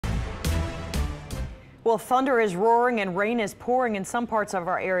Well, thunder is roaring and rain is pouring in some parts of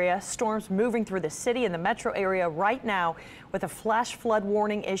our area. Storms moving through the city and the metro area right now with a flash flood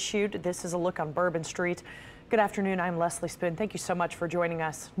warning issued. This is a look on Bourbon Street. Good afternoon. I'm Leslie Spoon. Thank you so much for joining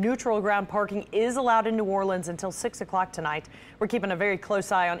us. Neutral ground parking is allowed in New Orleans until 6 o'clock tonight. We're keeping a very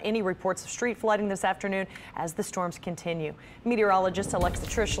close eye on any reports of street flooding this afternoon as the storms continue. Meteorologist Alexa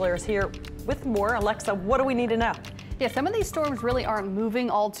Trischler is here with more. Alexa, what do we need to know? Yeah, some of these storms really aren't moving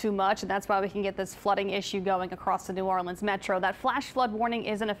all too much, and that's why we can get this flooding issue going across the New Orleans metro. That flash flood warning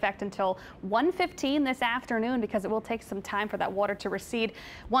is in effect until 1:15 this afternoon because it will take some time for that water to recede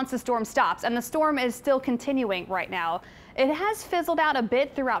once the storm stops. And the storm is still continuing right now. It has fizzled out a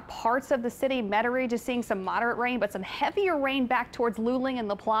bit throughout parts of the city. Metairie just seeing some moderate rain, but some heavier rain back towards Luling and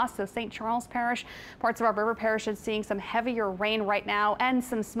Laplace, so St. Charles Parish. Parts of our river parishes seeing some heavier rain right now and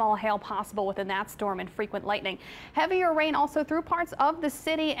some small hail possible within that storm and frequent lightning. Heavier rain also through parts of the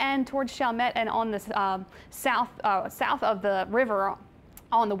city and towards Chalmette and on the south of the river.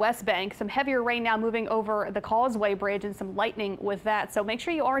 On the west bank, some heavier rain now moving over the Causeway Bridge and some lightning with that. So make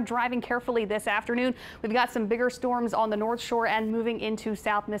sure you are driving carefully this afternoon. We've got some bigger storms on the North Shore and moving into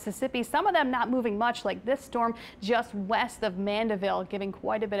South Mississippi. Some of them not moving much, like this storm just west of Mandeville, giving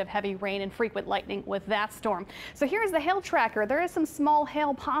quite a bit of heavy rain and frequent lightning with that storm. So here's the hail tracker. There is some small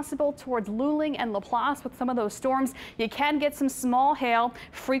hail possible towards Luling and Laplace with some of those storms. You can get some small hail,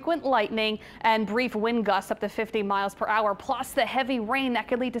 frequent lightning, and brief wind gusts up to 50 miles per hour, plus the heavy rain that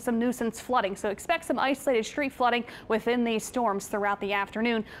could lead to some nuisance flooding. So expect some isolated street flooding within these storms throughout the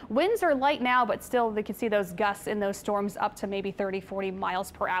afternoon. Winds are light now, but still they can see those gusts in those storms up to maybe 30-40 miles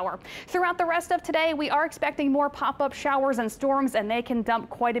per hour. Throughout the rest of today, we are expecting more pop-up showers and storms, and they can dump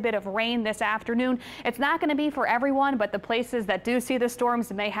quite a bit of rain this afternoon. It's not going to be for everyone, but the places that do see the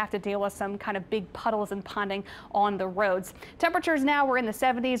storms may have to deal with some kind of big puddles and ponding on the roads. Temperatures now we're in the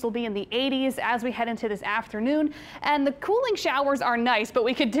 70s, will be in the 80s as we head into this afternoon, and the cooling showers are nice, but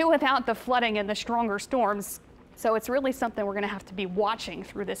we could do without the flooding and the stronger storms. So it's really something we're going to have to be watching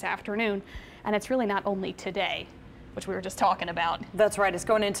through this afternoon. And it's really not only today, which we were just talking about. That's right. It's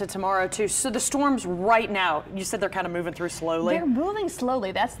going into tomorrow, too. So the storms right now, you said they're kind of moving through slowly. They're moving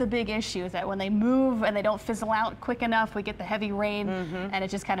slowly. That's the big issue, is that when they move and they don't fizzle out quick enough, we get the heavy rain and it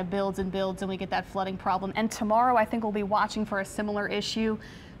just kind of builds and builds and we get that flooding problem. And tomorrow, I think we'll be watching for a similar issue.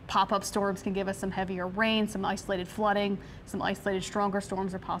 Pop-up storms can give us some heavier rain, some isolated flooding, some isolated stronger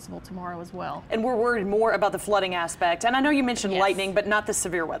storms are possible tomorrow as well. And we're worried more about the flooding aspect. And I know you mentioned lightning, but not the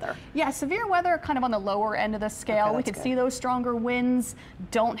severe weather. Yeah, severe weather kind of on the lower end of the scale. Okay, we could see those stronger winds.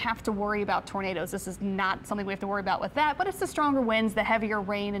 Don't have to worry about tornadoes. This is not something we have to worry about with that, but it's the stronger winds, the heavier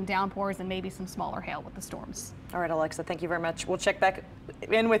rain and downpours, and maybe some smaller hail with the storms. All right, Alexa, thank you very much. We'll check back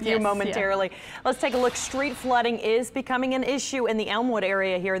in with you momentarily. Yeah. Let's take a look. Street flooding is becoming an issue in the Elmwood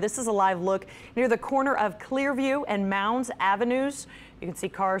area here. This is a live look near the corner of Clearview and Mounds Avenues. You can see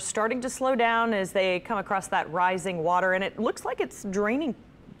cars starting to slow down as they come across that rising water, and it looks like it's draining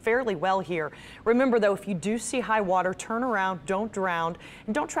fairly well here. Remember, though, if you do see high water, turn around, don't drown,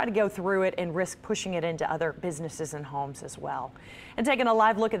 and don't try to go through it and risk pushing it into other businesses and homes as well. And taking a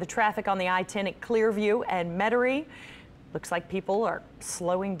live look at the traffic on the I-10 at Clearview and Metairie. Looks like people are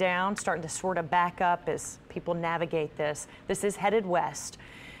slowing down, starting to sort of back up as people navigate this. This is headed west.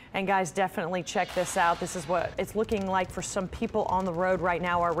 And guys, definitely check this out. This is what it's looking like for some people on the road right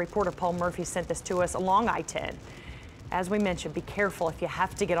now. Our reporter Paul Murphy sent this to us along I-10. As we mentioned, be careful if you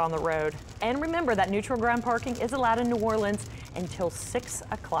have to get on the road. And remember that neutral ground parking is allowed in New Orleans until 6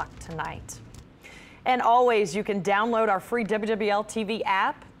 o'clock tonight. And always, you can download our free WWLTV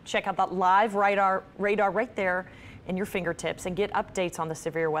app. Check out that live radar right there in your fingertips and get updates on the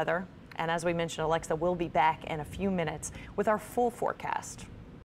severe weather. And as we mentioned, Alexa will be back in a few minutes with our full forecast.